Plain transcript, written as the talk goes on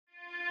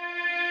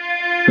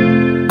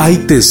Hay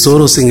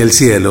tesoros en el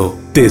cielo,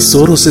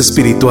 tesoros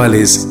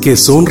espirituales que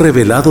son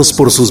revelados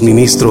por sus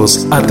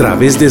ministros a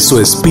través de su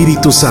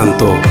Espíritu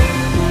Santo.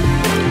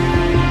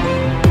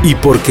 Y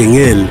porque en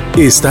Él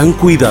están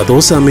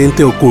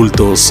cuidadosamente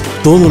ocultos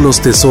todos los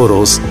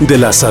tesoros de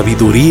la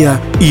sabiduría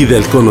y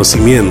del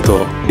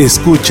conocimiento.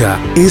 Escucha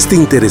este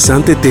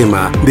interesante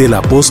tema del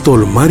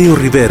apóstol Mario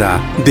Rivera,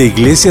 de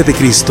Iglesia de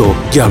Cristo,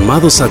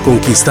 llamados a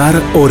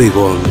conquistar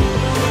Oregón.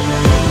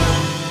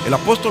 El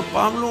apóstol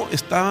Pablo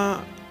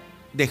está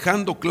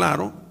dejando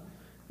claro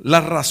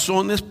las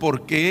razones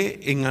por qué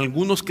en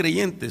algunos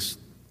creyentes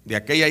de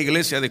aquella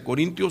iglesia de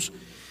Corintios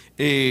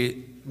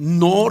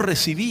no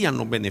recibían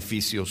los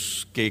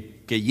beneficios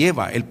que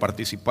lleva el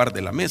participar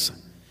de la mesa.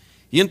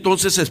 Y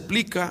entonces se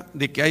explica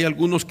de que hay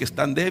algunos que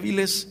están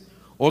débiles,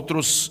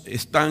 otros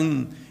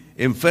están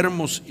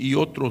enfermos y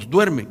otros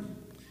duermen.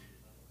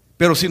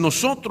 Pero si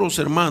nosotros,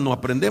 hermano,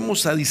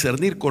 aprendemos a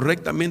discernir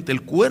correctamente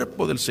el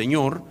cuerpo del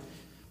Señor,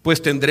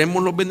 pues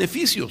tendremos los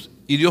beneficios.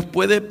 Y Dios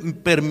puede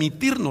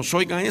permitirnos,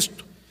 oigan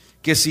esto,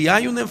 que si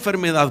hay una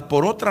enfermedad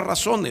por otras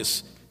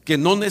razones, que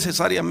no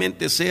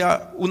necesariamente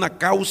sea una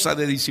causa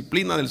de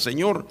disciplina del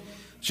Señor,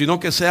 sino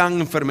que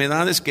sean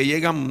enfermedades que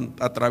llegan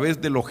a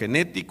través de lo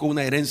genético,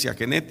 una herencia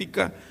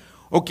genética,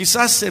 o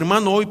quizás,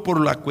 hermano, hoy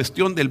por la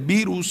cuestión del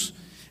virus,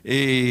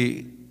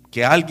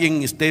 que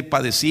alguien esté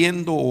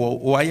padeciendo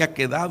o haya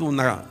quedado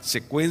una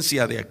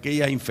secuencia de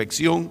aquella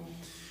infección,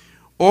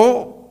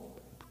 o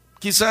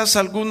quizás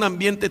algún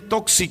ambiente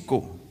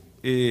tóxico,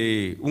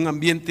 un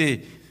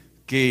ambiente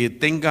que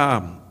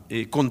tenga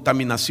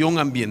contaminación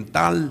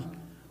ambiental,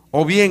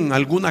 o bien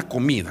alguna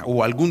comida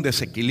o algún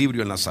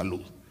desequilibrio en la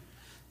salud.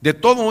 De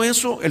todo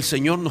eso el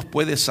Señor nos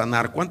puede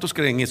sanar. ¿Cuántos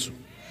creen eso?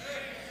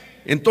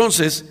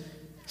 Entonces,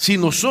 si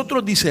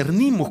nosotros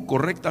discernimos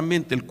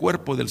correctamente el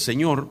cuerpo del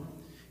Señor,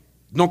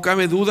 no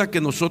cabe duda que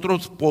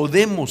nosotros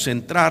podemos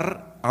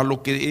entrar a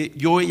lo que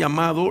yo he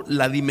llamado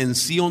la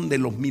dimensión de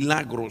los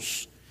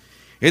milagros.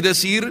 Es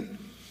decir,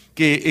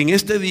 que en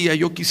este día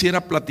yo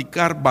quisiera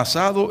platicar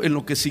basado en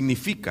lo que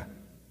significa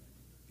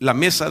la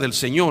mesa del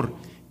Señor,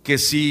 que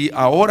si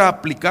ahora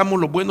aplicamos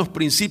los buenos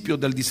principios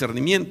del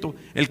discernimiento,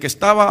 el que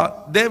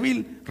estaba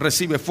débil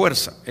recibe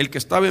fuerza, el que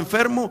estaba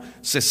enfermo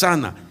se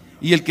sana,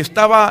 y el que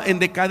estaba en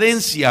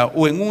decadencia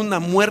o en una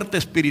muerte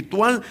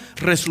espiritual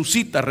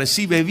resucita,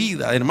 recibe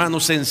vida,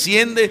 hermano, se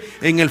enciende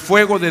en el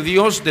fuego de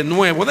Dios de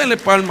nuevo. Denle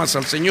palmas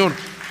al Señor.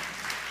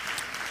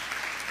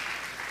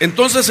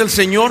 Entonces el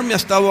Señor me ha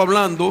estado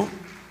hablando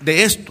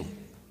de esto,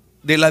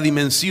 de la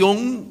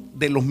dimensión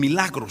de los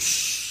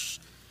milagros.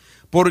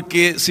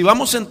 Porque si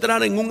vamos a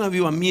entrar en un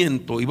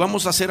avivamiento y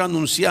vamos a ser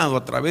anunciado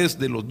a través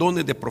de los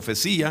dones de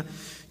profecía,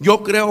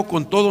 yo creo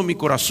con todo mi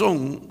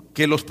corazón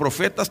que los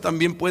profetas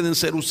también pueden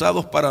ser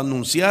usados para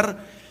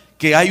anunciar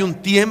que hay un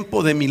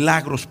tiempo de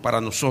milagros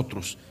para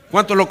nosotros.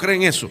 ¿Cuántos lo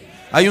creen eso?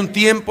 Hay un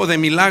tiempo de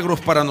milagros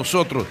para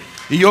nosotros.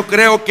 Y yo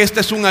creo que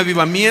este es un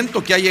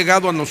avivamiento que ha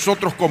llegado a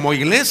nosotros como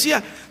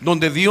iglesia,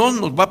 donde Dios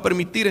nos va a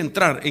permitir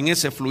entrar en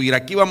ese fluir.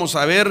 Aquí vamos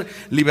a ver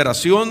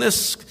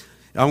liberaciones,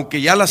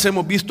 aunque ya las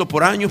hemos visto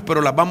por años,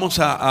 pero las vamos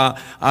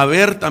a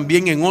ver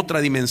también en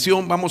otra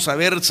dimensión. Vamos a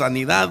ver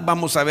sanidad,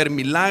 vamos a ver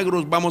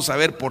milagros, vamos a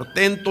ver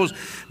portentos,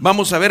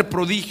 vamos a ver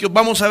prodigios,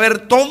 vamos a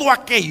ver todo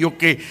aquello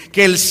que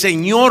el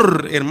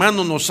Señor,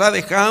 hermano, nos ha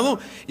dejado,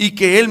 y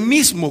que Él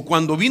mismo,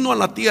 cuando vino a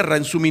la tierra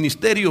en su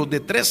ministerio de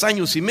 3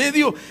 años y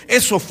medio,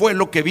 eso fue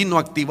lo que vino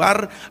a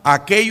activar a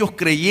aquellos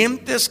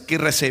creyentes que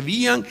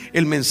recibían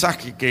el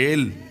mensaje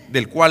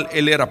del cual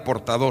Él era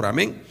portador.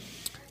 Amén.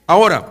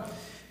 Ahora,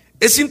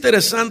 es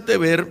interesante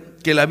ver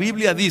que la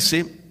Biblia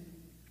dice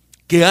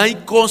que hay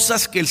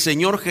cosas que el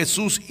Señor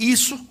Jesús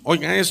hizo,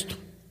 oigan esto,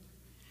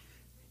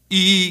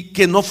 y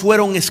que no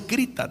fueron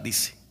escritas,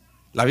 dice.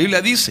 La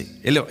Biblia dice,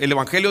 el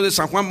Evangelio de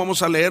San Juan,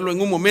 vamos a leerlo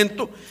en un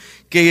momento,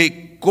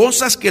 que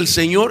cosas que el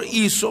Señor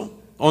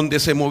hizo, donde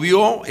se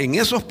movió en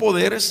esos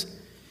poderes,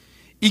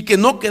 y que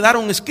no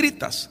quedaron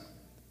escritas,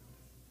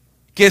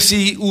 que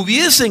si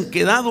hubiesen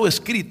quedado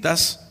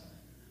escritas,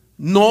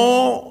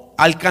 no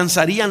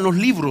alcanzarían los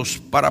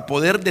libros para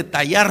poder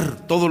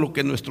detallar todo lo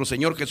que nuestro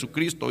Señor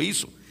Jesucristo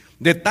hizo.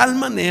 De tal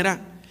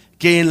manera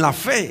que en la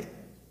fe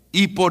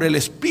y por el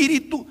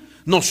Espíritu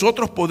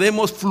nosotros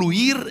podemos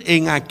fluir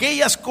en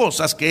aquellas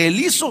cosas que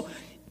Él hizo,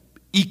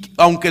 y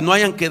aunque no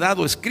hayan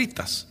quedado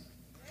escritas.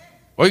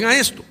 Oigan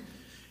esto.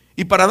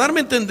 Y para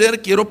darme a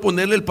entender, quiero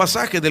ponerle el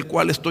pasaje del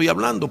cual estoy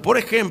hablando. Por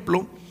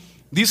ejemplo,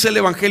 dice el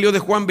Evangelio de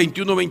Juan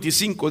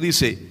 21:25,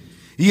 dice: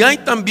 y hay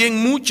también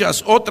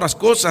muchas otras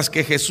cosas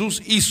que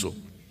Jesús hizo,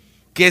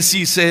 que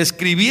si se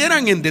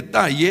escribieran en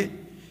detalle,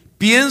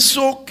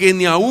 pienso que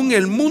ni aún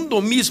el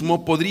mundo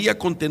mismo podría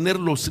contener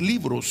los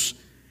libros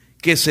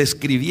que se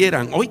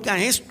escribieran.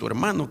 Oiga esto,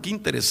 hermano, qué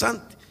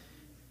interesante.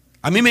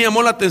 A mí me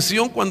llamó la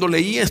atención cuando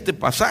leí este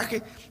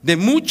pasaje de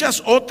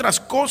muchas otras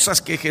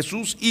cosas que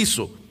Jesús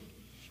hizo,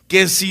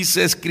 que si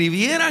se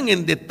escribieran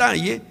en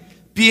detalle,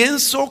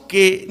 pienso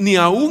que ni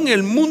aún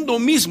el mundo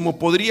mismo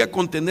podría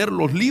contener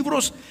los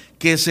libros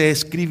que se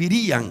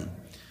escribirían.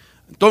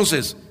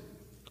 Entonces,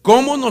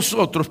 ¿cómo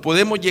nosotros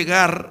podemos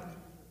llegar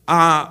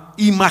a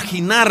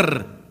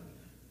imaginar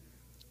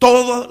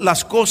todas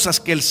las cosas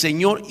que el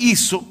Señor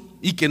hizo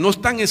y que no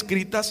están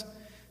escritas,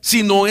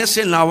 sino es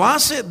en la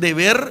base de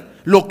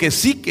ver lo que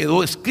sí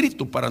quedó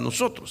escrito para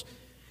nosotros.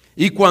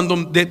 Y cuando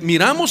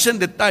miramos en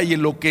detalle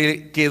lo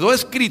que quedó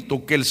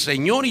escrito que el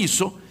Señor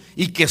hizo,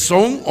 y que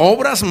son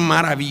obras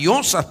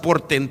maravillosas,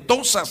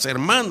 portentosas,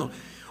 hermano,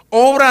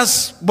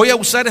 obras, voy a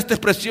usar esta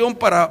expresión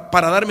para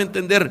darme a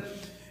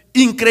entender,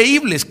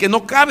 increíbles, que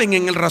no caben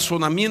en el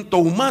razonamiento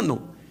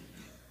humano,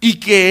 y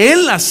que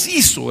Él las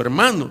hizo,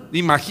 hermano.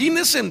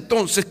 Imagínense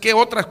entonces qué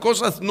otras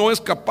cosas no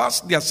es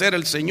capaz de hacer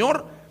el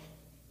Señor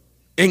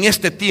en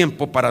este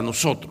tiempo para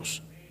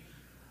nosotros.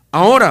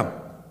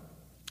 Ahora,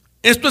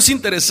 esto es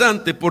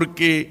interesante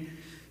porque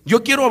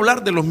yo quiero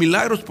hablar de los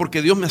milagros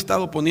porque Dios me ha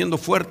estado poniendo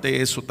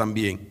fuerte eso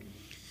también.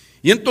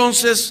 Y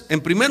entonces, en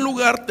primer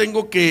lugar,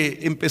 tengo que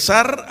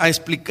empezar a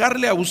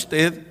explicarle a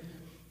usted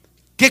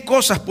qué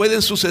cosas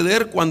pueden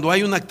suceder cuando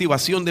hay una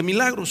activación de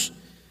milagros.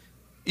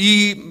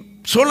 Y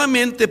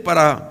solamente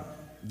para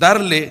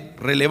darle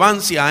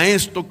relevancia a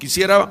esto,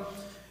 quisiera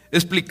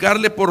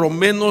explicarle por lo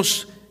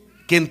menos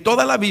que en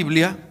toda la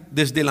Biblia,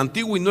 desde el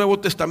Antiguo y Nuevo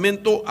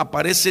Testamento,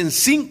 aparecen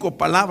 5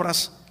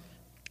 palabras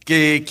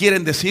que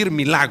quieren decir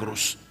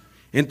milagros.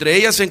 Entre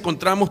ellas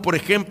encontramos, por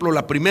ejemplo,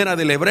 la primera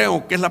del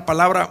hebreo, que es la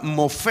palabra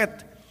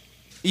mofet.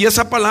 Y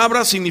esa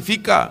palabra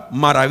significa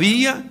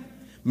maravilla,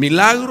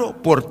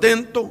 milagro,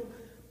 portento,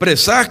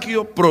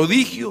 presagio,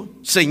 prodigio,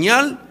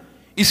 señal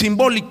y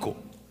simbólico.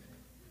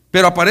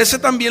 Pero aparece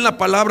también la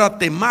palabra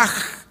temaj,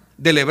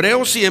 del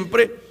hebreo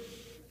siempre,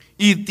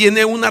 y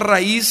tiene una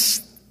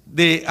raíz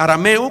de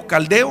arameo,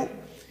 caldeo.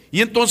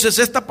 Y entonces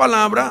esta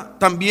palabra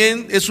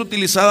también es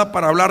utilizada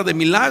para hablar de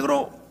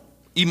milagro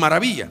y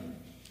maravilla.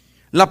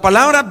 La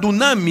palabra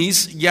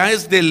dunamis ya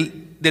es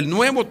del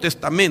Nuevo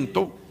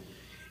Testamento,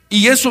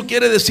 y eso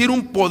quiere decir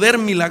un poder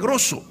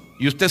milagroso.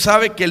 Y usted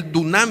sabe que el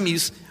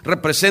dunamis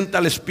representa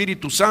al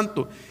Espíritu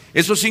Santo.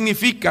 Eso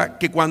significa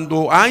que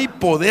cuando hay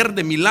poder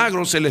de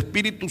milagros, el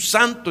Espíritu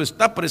Santo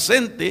está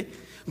presente,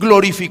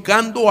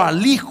 glorificando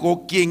al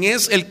Hijo, quien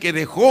es el que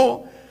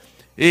dejó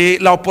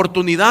la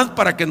oportunidad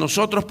para que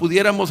nosotros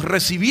pudiéramos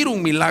recibir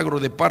un milagro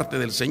de parte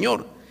del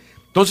Señor.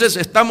 Entonces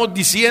estamos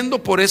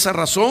diciendo por esa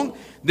razón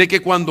de que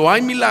cuando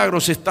hay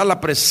milagros está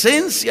la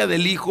presencia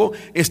del Hijo,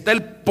 está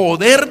el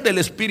poder del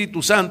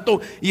Espíritu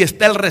Santo y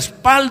está el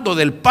respaldo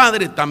del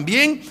Padre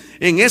también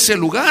en ese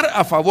lugar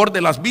a favor de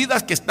las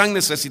vidas que están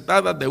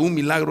necesitadas de un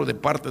milagro de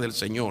parte del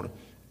Señor.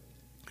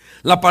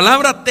 La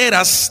palabra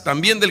teras,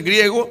 también del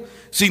griego,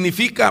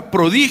 significa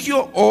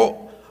prodigio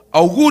o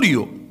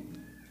augurio.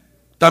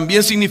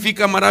 También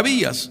significa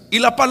maravillas. Y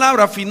la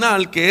palabra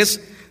final, que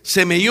es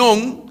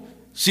semeión,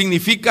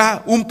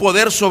 significa un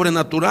poder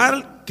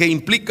sobrenatural que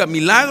implica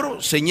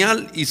milagro,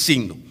 señal y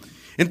signo.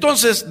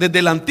 Entonces, desde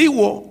el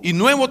Antiguo y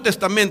Nuevo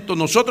Testamento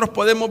nosotros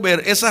podemos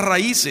ver esas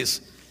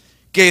raíces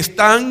que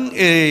están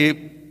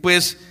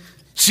pues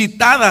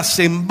citadas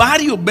en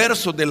varios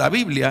versos de la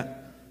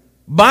Biblia,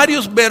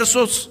 varios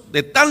versos,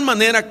 de tal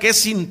manera que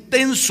es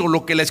intenso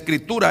lo que la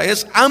Escritura,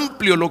 es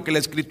amplio lo que la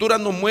Escritura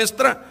nos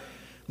muestra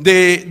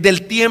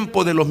del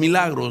tiempo de los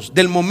milagros,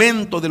 del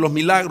momento de los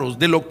milagros,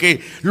 de lo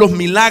que los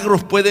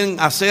milagros pueden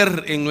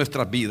hacer en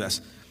nuestras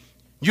vidas.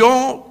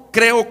 Yo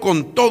creo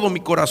con todo mi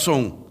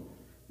corazón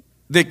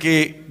de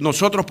que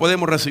nosotros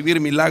podemos recibir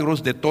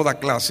milagros de toda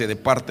clase de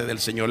parte del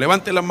Señor.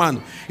 Levante la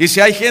mano. Y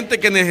si hay gente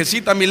que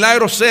necesita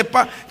milagros,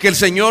 sepa que el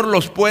Señor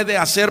los puede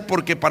hacer,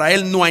 porque para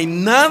Él no hay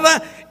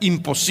nada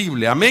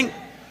imposible. Amén.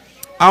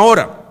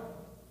 Ahora,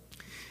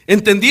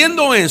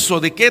 entendiendo eso,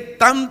 de qué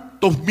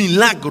tantos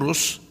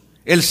milagros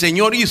el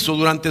Señor hizo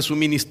durante su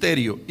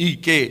ministerio y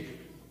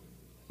que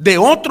de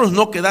otros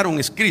no quedaron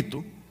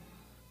escritos.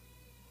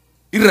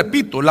 Y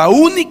repito, la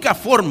única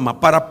forma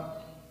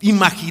para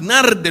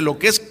imaginar de lo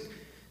que es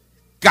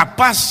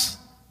capaz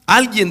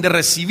alguien de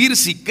recibir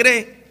si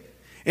cree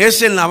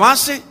es en la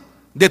base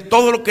de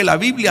todo lo que la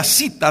Biblia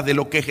cita de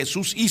lo que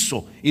Jesús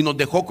hizo y nos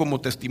dejó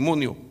como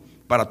testimonio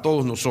para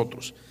todos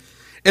nosotros.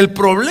 El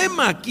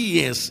problema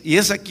aquí es, y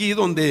es aquí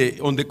donde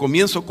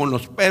comienzo con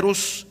los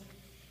peros,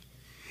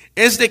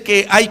 es de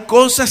que hay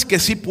cosas que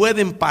sí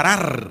pueden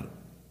parar,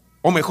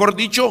 o mejor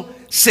dicho,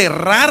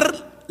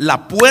 cerrar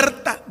la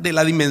puerta de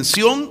la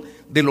dimensión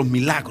de los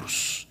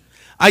milagros.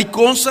 Hay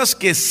cosas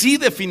que sí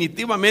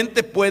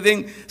definitivamente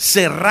pueden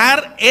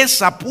cerrar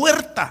esa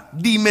puerta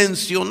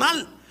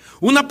dimensional,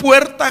 una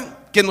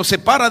puerta que nos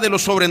separa de lo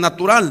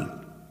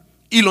sobrenatural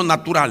y lo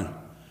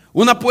natural,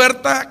 una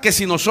puerta que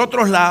si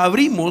nosotros la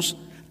abrimos,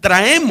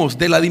 traemos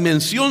de la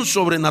dimensión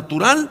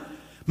sobrenatural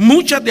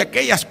muchas de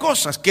aquellas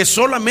cosas que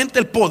solamente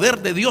el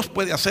poder de Dios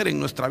puede hacer en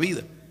nuestra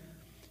vida.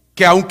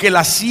 Que aunque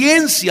la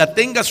ciencia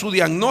tenga su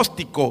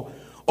diagnóstico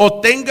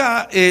o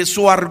tenga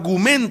su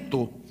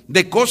argumento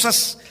de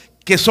cosas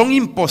que son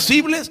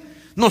imposibles,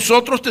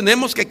 nosotros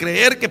tenemos que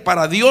creer que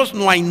para Dios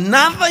no hay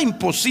nada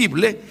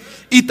imposible.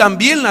 Y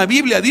también la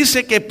Biblia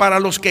dice que para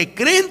los que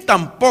creen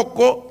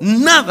tampoco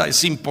nada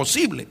es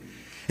imposible.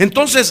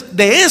 Entonces,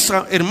 de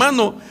esa,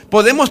 hermano,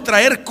 podemos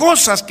traer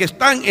cosas que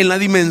están en la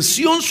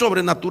dimensión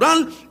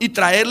sobrenatural y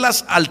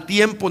traerlas al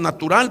tiempo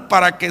natural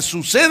para que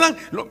sucedan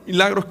los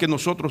milagros que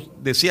nosotros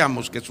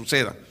deseamos que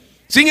sucedan.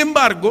 Sin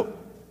embargo,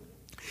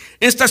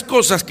 estas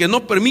cosas que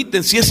no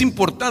permiten, sí es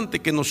importante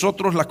que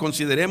nosotros las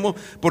consideremos,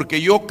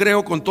 porque yo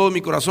creo con todo mi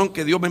corazón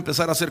que Dios va a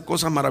empezar a hacer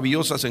cosas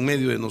maravillosas en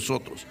medio de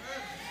nosotros.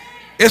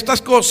 Estas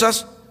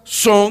cosas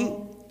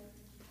son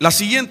las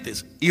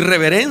siguientes: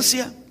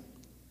 irreverencia,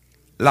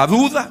 la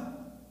duda,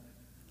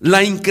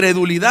 la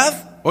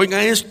incredulidad, oigan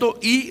esto,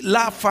 y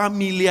la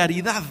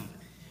familiaridad.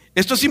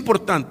 Esto es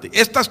importante.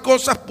 Estas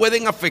cosas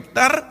pueden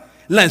afectar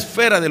la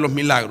esfera de los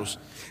milagros.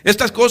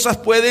 Estas cosas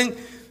pueden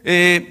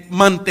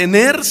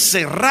mantener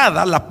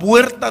cerrada la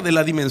puerta de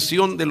la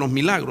dimensión de los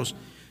milagros.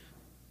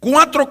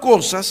 4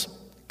 cosas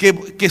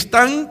que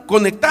están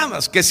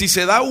conectadas, que si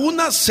se da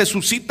una, se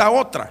suscita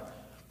otra,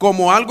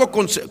 como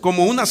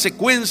una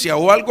secuencia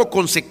o algo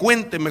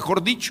consecuente,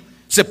 mejor dicho,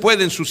 se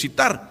pueden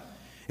suscitar.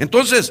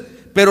 Entonces,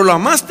 pero la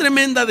más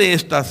tremenda de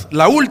estas,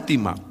 la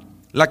última,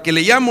 la que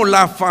le llamo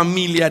la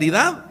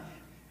familiaridad,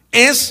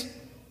 es,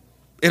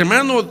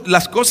 hermano,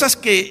 las cosas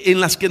en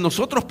las que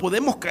nosotros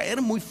podemos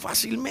caer muy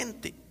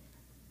fácilmente.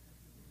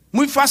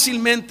 Muy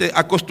fácilmente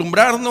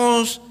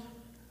acostumbrarnos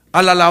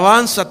a la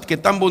alabanza que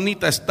tan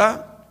bonita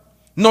está,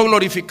 no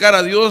glorificar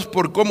a Dios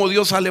por cómo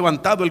Dios ha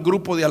levantado el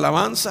grupo de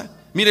alabanza.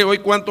 Mire hoy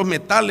cuántos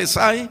metales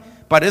hay,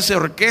 parece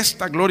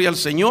orquesta, gloria al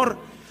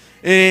Señor.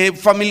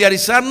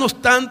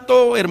 Familiarizarnos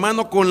tanto,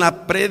 hermano, con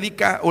la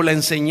prédica o la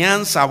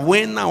enseñanza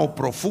buena o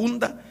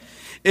profunda.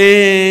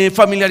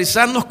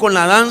 Familiarizarnos con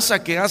la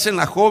danza que hacen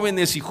las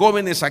jóvenes y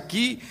jóvenes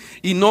aquí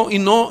y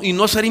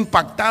no ser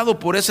impactado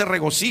por ese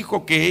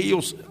regocijo que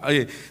ellos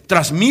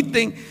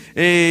transmiten.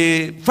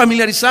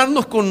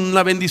 Familiarizarnos con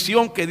la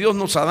bendición que Dios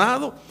nos ha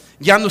dado.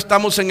 Ya no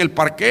estamos en el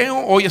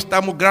parqueo, hoy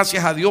estamos,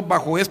 gracias a Dios,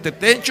 bajo este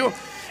techo,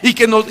 y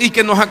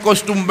que nos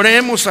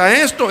acostumbremos a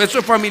esto. Eso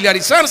es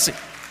familiarizarse.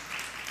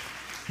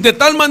 De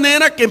tal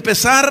manera que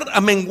empezar a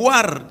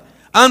menguar.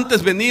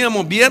 Antes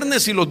veníamos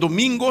viernes y los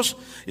domingos,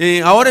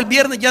 ahora el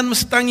viernes ya no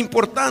es tan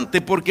importante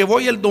porque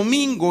voy el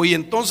domingo, y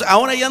entonces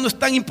ahora ya no es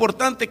tan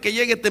importante que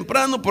llegue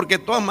temprano porque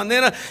de todas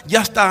maneras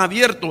ya está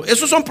abierto.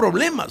 Esos son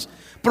problemas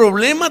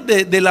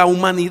de la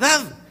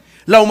humanidad.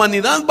 La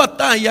humanidad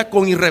batalla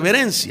con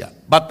irreverencia,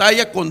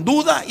 batalla con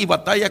duda y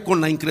batalla con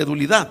la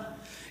incredulidad.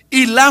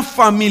 Y la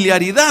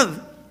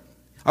familiaridad,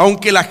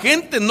 aunque la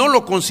gente no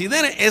lo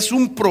considere, es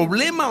un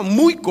problema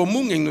muy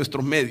común en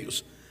nuestros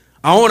medios.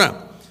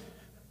 Ahora,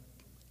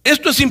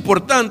 esto es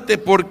importante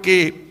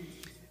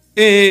porque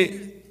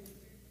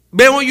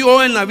veo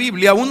yo en la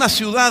Biblia una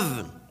ciudad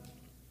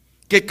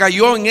que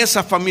cayó en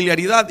esa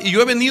familiaridad, y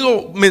yo he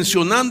venido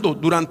mencionando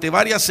durante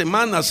varias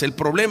semanas el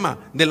problema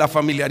de la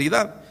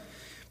familiaridad,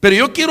 pero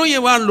yo quiero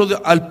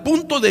llevarlo al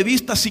punto de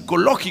vista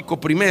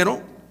psicológico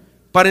primero,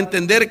 para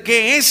entender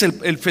qué es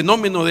el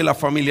fenómeno de la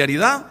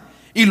familiaridad,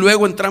 y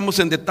luego entramos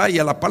en detalle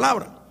a la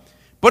palabra.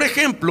 Por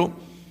ejemplo,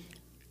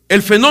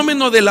 el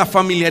fenómeno de la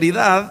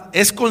familiaridad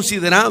es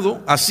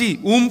considerado así,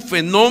 un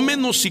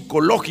fenómeno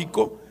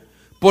psicológico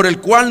por el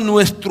cual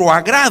nuestro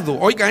agrado,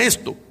 oiga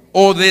esto,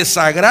 o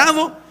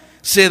desagrado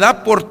se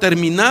da por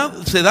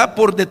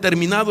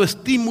determinado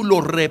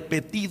estímulo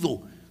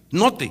repetido.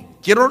 Note,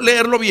 quiero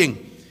leerlo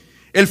bien.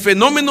 El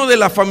fenómeno de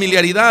la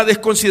familiaridad es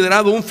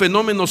considerado un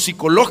fenómeno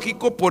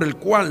psicológico por el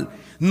cual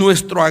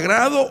nuestro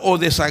agrado o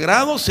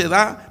desagrado se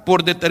da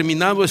por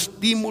determinado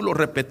estímulo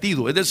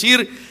repetido. Es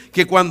decir,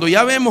 que cuando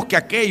ya vemos que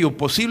aquello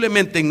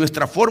posiblemente en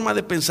nuestra forma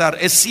de pensar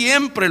es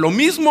siempre lo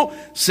mismo,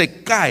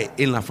 se cae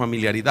en la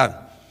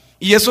familiaridad.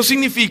 Y eso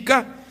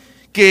significa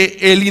que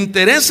el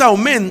interés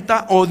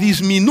aumenta o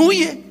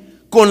disminuye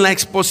con la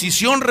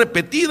exposición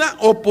repetida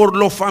o por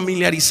lo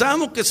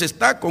familiarizado que se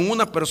está con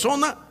una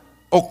persona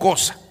o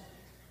cosa.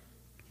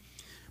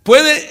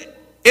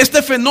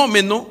 Este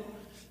fenómeno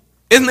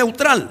es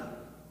neutral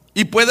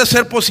y puede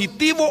ser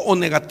positivo o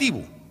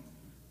negativo.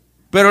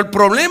 Pero el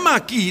problema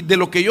aquí, de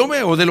lo que yo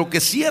veo, de lo que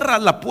cierra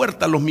la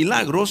puerta a los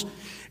milagros,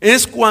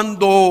 es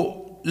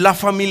cuando la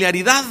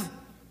familiaridad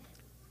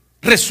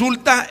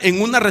resulta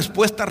en una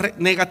respuesta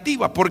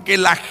negativa, porque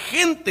la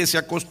gente se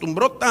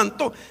acostumbró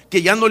tanto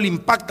que ya no le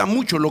impacta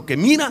mucho lo que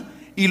mira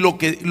y lo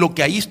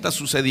que ahí está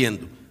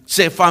sucediendo.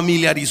 Se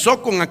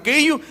familiarizó con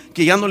aquello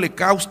que ya no le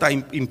causa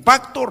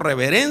impacto,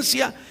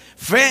 reverencia,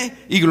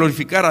 fe y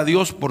glorificar a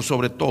Dios por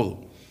sobre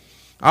todo.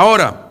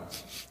 Ahora,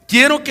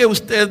 quiero que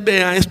usted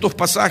vea estos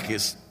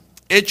pasajes,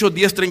 Hechos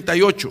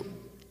 10:38,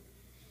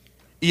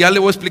 y ya le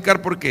voy a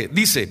explicar por qué.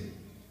 Dice,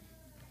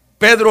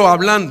 Pedro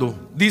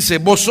hablando, dice,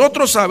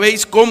 vosotros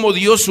sabéis cómo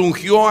Dios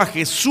ungió a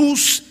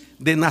Jesús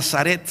de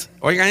Nazaret,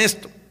 oigan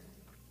esto,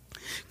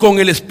 con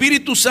el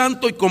Espíritu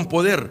Santo y con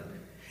poder,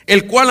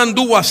 el cual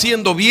anduvo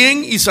haciendo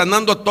bien y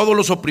sanando a todos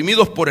los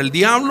oprimidos por el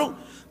diablo,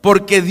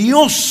 porque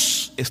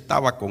Dios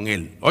estaba con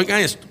él.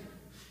 Oigan esto.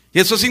 Y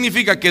eso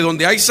significa que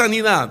donde hay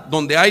sanidad,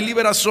 donde hay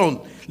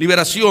liberación,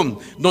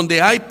 donde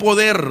hay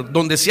poder,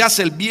 donde se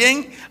hace el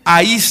bien,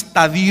 ahí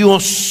está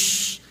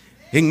Dios.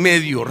 en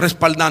medio,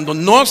 respaldando.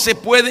 No se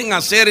pueden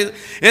hacer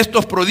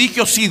estos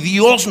prodigios si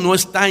Dios no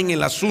está en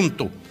el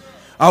asunto.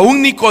 A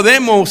un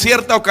Nicodemo,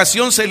 cierta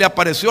ocasión, se le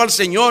apareció al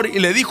Señor y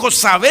le dijo: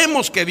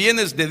 sabemos que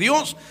vienes de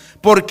Dios,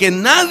 porque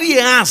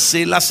nadie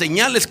hace las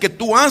señales que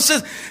tú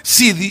haces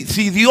si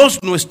Dios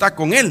no está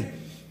con él.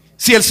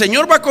 Si el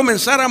Señor va a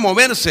comenzar a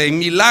moverse en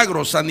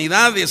milagros,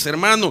 sanidades,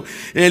 hermano,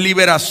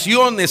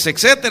 liberaciones,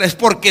 etcétera, es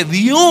porque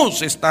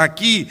Dios está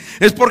aquí,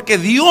 es porque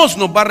Dios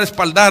nos va a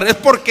respaldar, es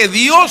porque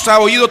Dios ha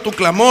oído tu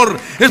clamor,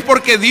 es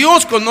porque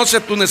Dios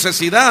conoce tu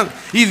necesidad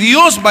y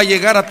Dios va a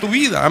llegar a tu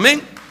vida.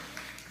 Amén.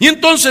 Y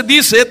entonces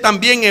dice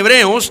también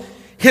Hebreos: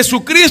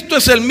 Jesucristo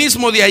es el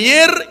mismo de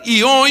ayer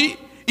y hoy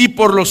y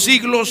por los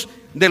siglos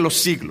de los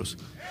siglos.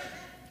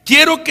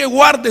 Quiero que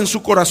guarden en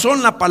su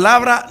corazón la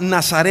palabra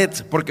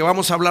Nazaret, porque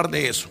vamos a hablar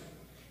de eso.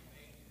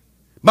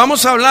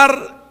 Vamos a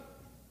hablar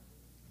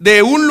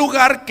de un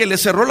lugar que le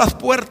cerró las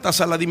puertas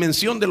a la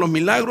dimensión de los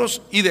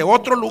milagros y de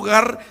otro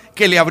lugar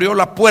que le abrió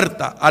la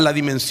puerta a la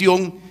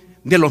dimensión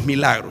de los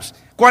milagros.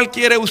 ¿Cuál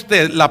quiere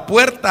usted? ¿La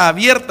puerta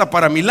abierta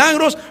para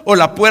milagros o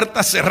la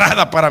puerta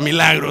cerrada para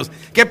milagros?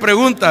 Qué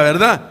pregunta,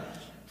 ¿verdad?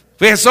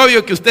 Pues es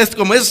obvio que usted,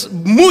 como es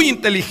muy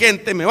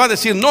inteligente, me va a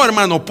decir: no,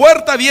 hermano,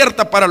 puerta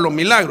abierta para los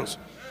milagros.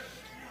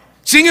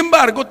 Sin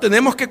embargo,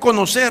 tenemos que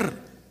conocer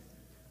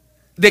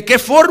de qué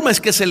forma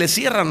es que se le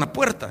cierran la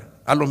puerta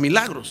a los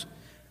milagros.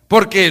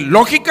 Porque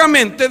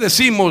lógicamente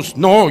decimos: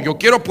 no, yo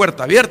quiero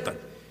puerta abierta.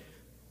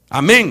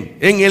 Amén.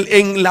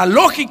 En la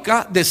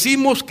lógica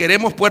decimos: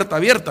 queremos puerta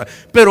abierta.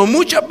 Pero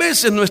muchas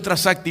veces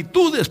nuestras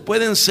actitudes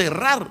pueden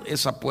cerrar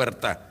esa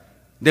puerta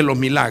de los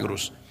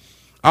milagros.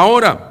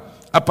 Ahora,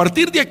 a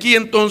partir de aquí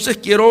entonces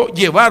quiero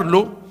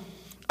llevarlo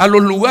a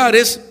los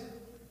lugares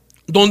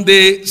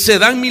donde se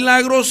dan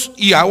milagros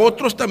y a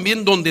otros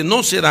también donde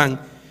no se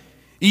dan.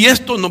 Y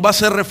esto nos va a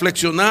hacer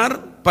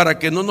reflexionar para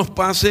que no nos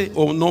pase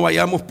o no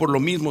vayamos por lo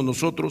mismo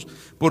nosotros,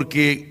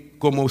 porque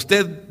como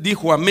usted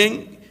dijo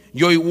amén,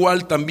 yo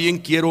igual también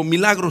quiero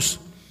milagros.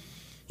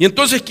 Y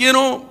entonces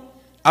quiero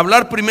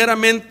hablar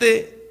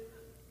primeramente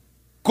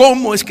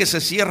cómo es que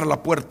se cierra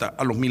la puerta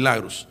a los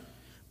milagros.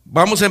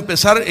 Vamos a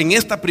empezar en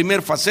esta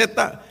primera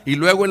faceta y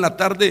luego en la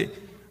tarde,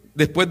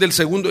 después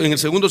en el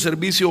segundo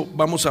servicio,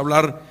 vamos a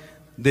hablar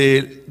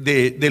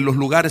de los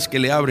lugares que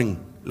le abren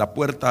la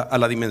puerta a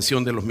la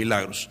dimensión de los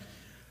milagros.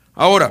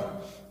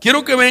 Ahora,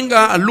 quiero que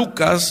venga a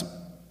Lucas,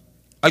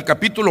 al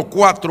capítulo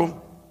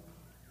 4,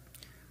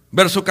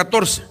 verso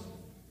 14.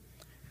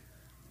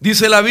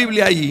 Dice la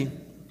Biblia allí: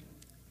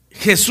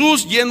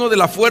 Jesús, lleno de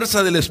la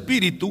fuerza del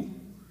Espíritu,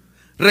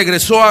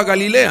 regresó a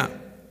Galilea,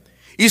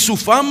 y su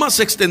fama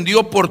se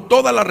extendió por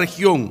toda la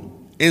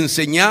región.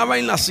 Enseñaba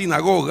en las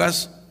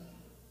sinagogas,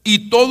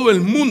 y todo el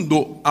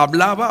mundo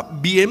hablaba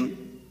bien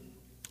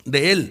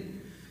de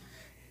él.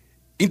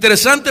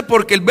 Interesante,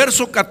 porque el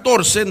verso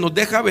 14 nos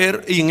deja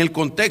ver, y en el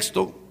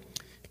contexto,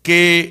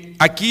 que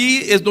aquí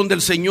es donde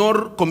el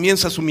Señor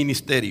comienza su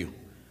ministerio.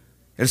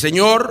 El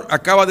Señor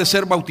acaba de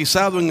ser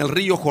bautizado en el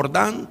río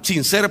Jordán,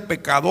 sin ser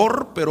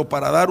pecador, pero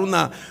para dar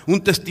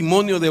un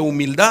testimonio de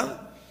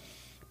humildad,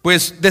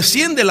 pues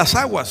desciende las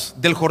aguas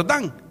del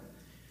Jordán.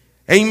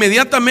 E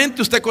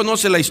inmediatamente usted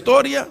conoce la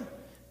historia,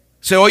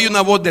 se oye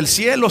una voz del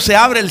cielo, se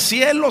abre el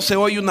cielo, se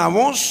oye una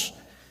voz,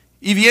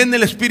 y viene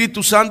el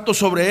Espíritu Santo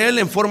sobre él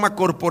en forma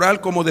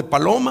corporal como de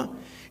paloma,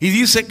 y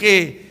dice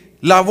que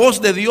la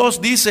voz de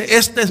Dios dice: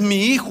 este es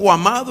mi Hijo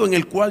amado en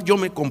el cual yo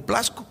me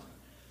complazco.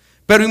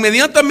 Pero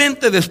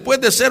inmediatamente después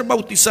de ser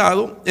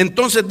bautizado,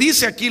 entonces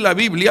dice aquí la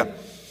Biblia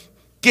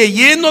que,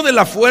 lleno de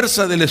la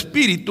fuerza del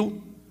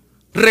Espíritu,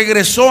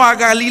 regresó a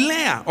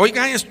Galilea.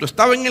 Oiga esto,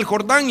 estaba en el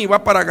Jordán y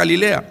va para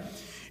Galilea,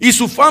 y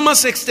su fama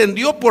se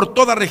extendió por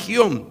toda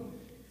región.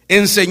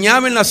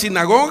 Enseñaba en las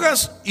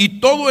sinagogas y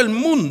todo el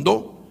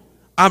mundo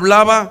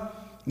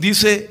hablaba,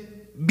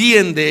 dice,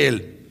 bien de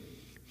él.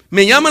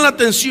 Me llama la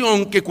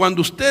atención que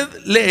cuando usted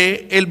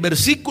lee el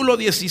versículo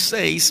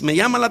 16, me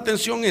llama la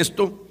atención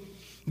esto.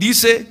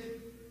 Dice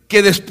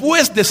que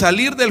después de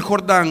salir del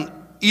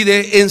Jordán y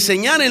de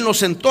enseñar en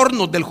los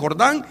entornos del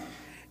Jordán,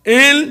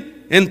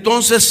 él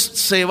entonces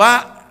se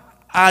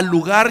va al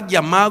lugar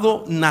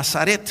llamado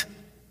Nazaret.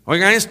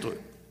 Oigan esto,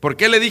 ¿por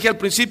qué le dije al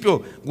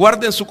principio,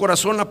 guarde en su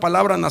corazón la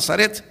palabra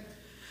Nazaret?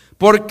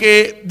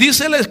 Porque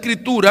dice la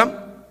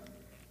Escritura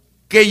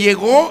que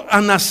llegó a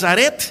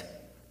Nazaret,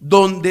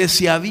 donde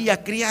se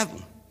había criado.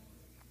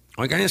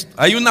 Oigan esto,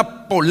 hay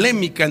una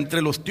polémica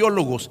entre los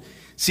teólogos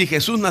si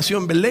Jesús nació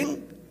en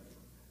Belén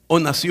o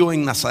nació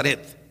en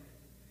Nazaret.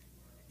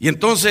 Y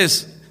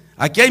entonces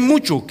aquí hay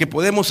mucho que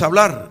podemos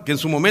hablar, que en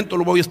su momento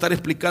lo voy a estar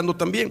explicando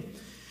también.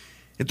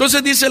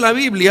 Entonces dice la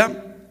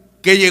Biblia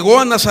que llegó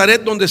a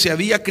Nazaret, donde se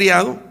había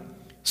criado.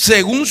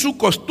 Según su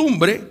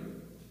costumbre,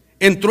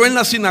 entró en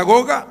la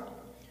sinagoga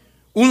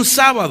un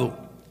sábado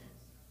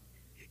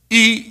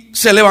y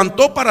se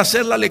levantó para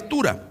hacer la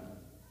lectura.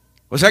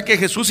 O sea que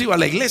Jesús iba a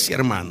la iglesia,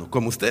 hermano,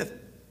 como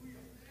usted.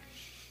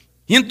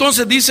 Y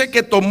entonces dice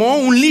que tomó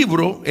un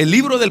libro, el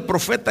libro del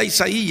profeta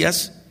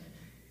Isaías,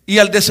 y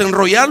al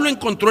desenrollarlo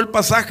encontró el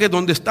pasaje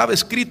donde estaba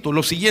escrito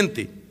lo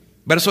siguiente,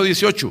 verso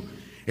 18: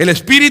 El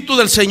Espíritu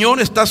del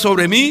Señor está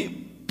sobre mí,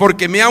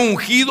 porque me ha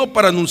ungido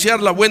para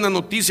anunciar la buena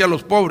noticia a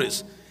los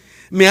pobres.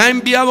 Me ha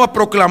enviado a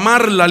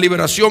proclamar la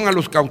liberación a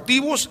los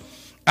cautivos,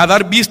 a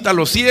dar vista a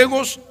los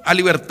ciegos, a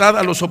libertad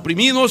a los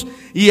oprimidos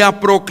y a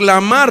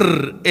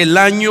proclamar el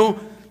año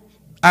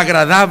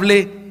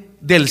agradable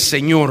del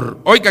Señor.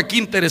 Oiga, qué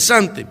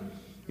interesante.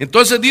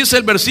 Entonces dice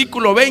el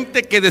versículo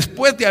 20 que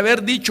después de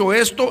haber dicho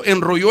esto,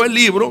 enrolló el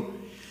libro,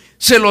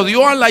 se lo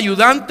dio al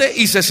ayudante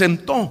y se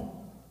sentó.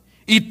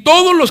 Y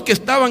todos los que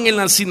estaban en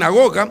la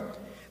sinagoga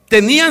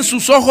tenían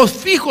sus ojos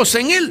fijos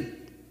en él.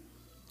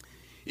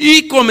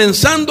 Y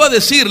comenzando a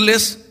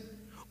decirles: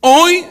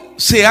 hoy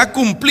se ha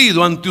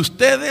cumplido ante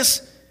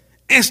ustedes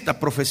esta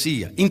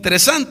profecía.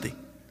 Interesante,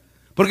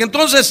 porque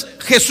entonces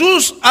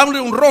Jesús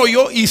abre un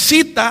rollo y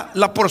cita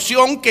la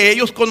porción que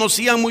ellos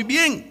conocían muy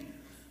bien,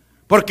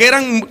 porque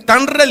eran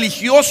tan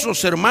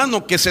religiosos,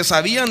 hermano, que se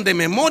sabían de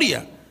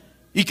memoria,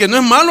 y que no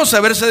es malo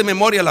saberse de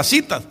memoria las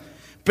citas,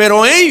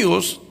 pero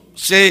ellos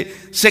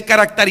se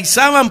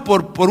caracterizaban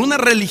por una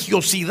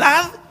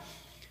religiosidad,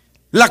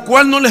 la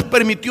cual no les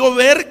permitió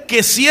ver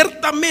que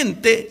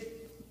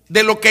ciertamente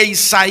de lo que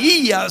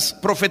Isaías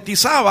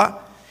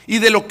profetizaba y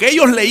de lo que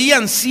ellos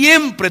leían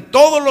siempre,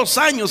 todos los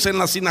años en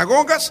las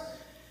sinagogas,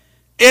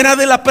 era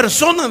de la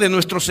persona de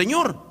nuestro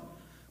Señor.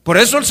 Por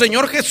eso el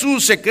Señor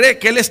Jesús se cree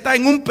que Él está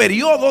en un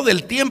periodo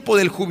del tiempo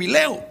del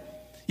jubileo.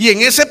 Y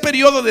en ese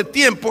periodo de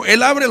tiempo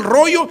Él abre el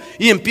rollo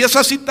y empieza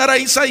a citar a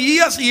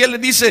Isaías, y Él le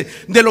dice: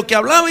 de lo que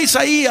hablaba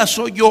Isaías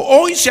soy yo.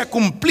 Hoy se ha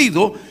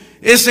cumplido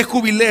ese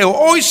jubileo,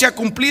 hoy se ha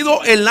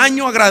cumplido el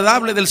año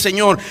agradable del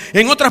Señor.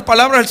 En otras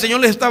palabras, el Señor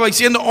les estaba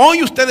diciendo: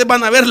 hoy ustedes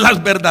van a ver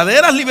las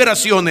verdaderas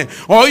liberaciones,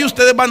 hoy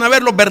ustedes van a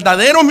ver los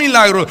verdaderos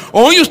milagros,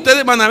 hoy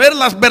ustedes van a ver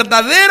las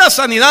verdaderas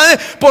sanidades,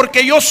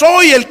 porque yo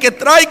soy el que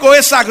traigo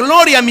esa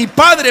gloria. Mi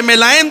Padre me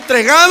la ha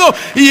entregado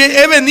y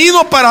he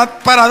venido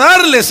para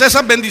darles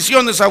esas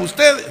bendiciones a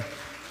ustedes.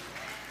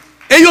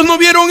 Ellos no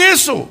vieron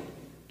eso.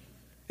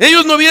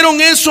 Ellos no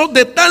vieron eso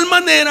de tal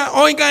manera,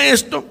 oiga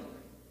esto,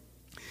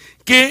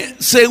 que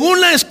según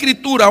la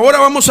Escritura, ahora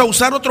vamos a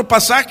usar otro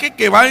pasaje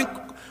que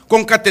va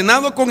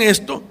concatenado con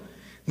esto.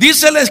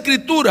 Dice la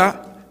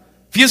Escritura,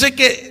 fíjese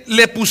que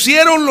le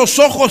pusieron los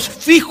ojos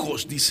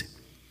fijos, dice.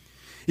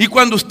 Y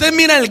cuando usted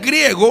mira el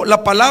griego,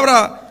 la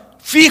palabra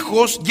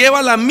fijos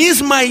lleva la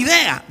misma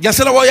idea. Ya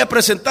se la voy a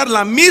presentar,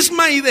 la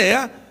misma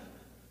idea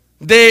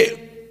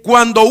de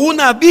cuando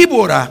una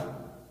víbora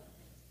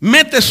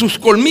mete sus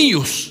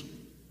colmillos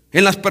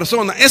en las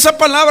personas. Esa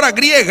palabra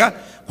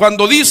griega,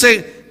 cuando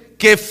dice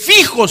que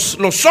fijos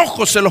los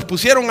ojos se los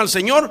pusieron al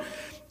Señor,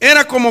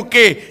 era como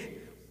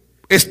que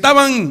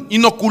estaban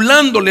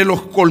inoculándole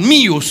los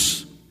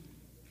colmillos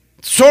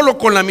solo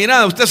con la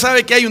mirada. Usted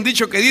sabe que hay un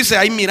dicho que dice: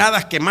 hay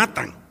miradas que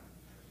matan.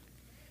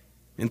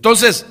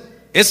 Entonces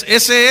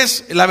esa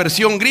es la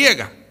versión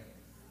griega,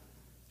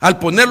 al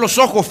poner los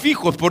ojos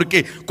fijos,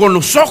 porque con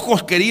los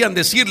ojos querían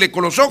decirle,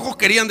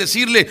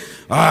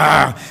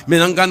 me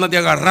dan ganas de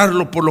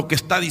agarrarlo por lo que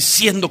está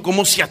diciendo,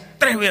 cómo se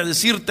atreve a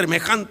decir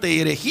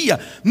semejante herejía.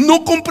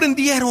 No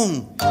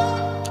comprendieron.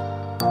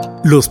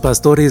 Los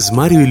pastores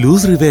Mario y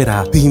Luz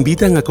Rivera te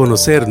invitan a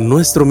conocer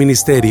nuestro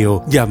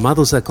ministerio,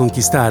 Llamados a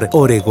Conquistar,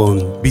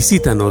 Oregón.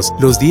 Visítanos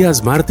los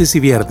días martes y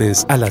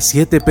viernes a las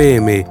 7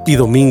 p.m. y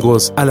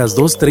domingos a las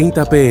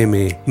 2:30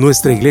 p.m.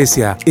 Nuestra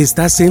iglesia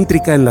está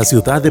céntrica en la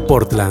ciudad de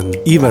Portland,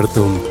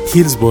 Everton,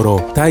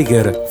 Hillsboro,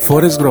 Tiger,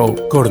 Forest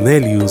Grove,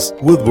 Cornelius,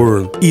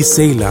 Woodburn y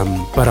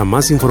Salem. Para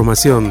más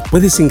información,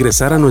 puedes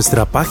ingresar a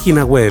nuestra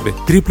página web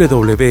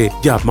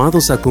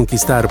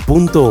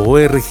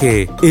www.llamadosaconquistar.org,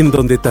 en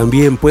donde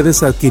también puedes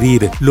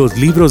adquirir los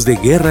libros de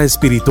Guerra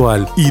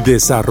Espiritual y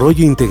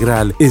Desarrollo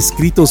Integral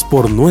escritos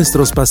por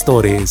nuestros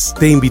pastores.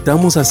 Te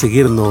invitamos a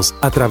seguirnos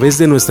a través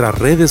de nuestras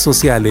redes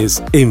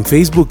sociales en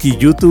Facebook y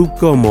YouTube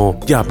como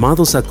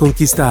Llamados a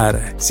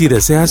Conquistar. Si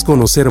deseas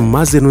conocer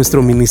más de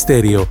nuestro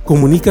ministerio,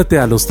 comunícate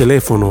a los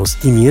teléfonos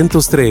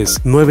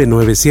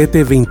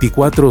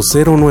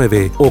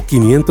 503-997-2409 o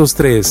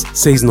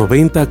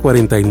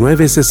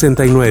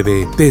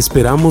 503-690-4969. Te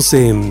esperamos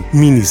en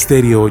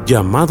Ministerio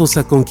Llamados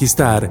a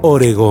Conquistar,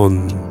 Oregón.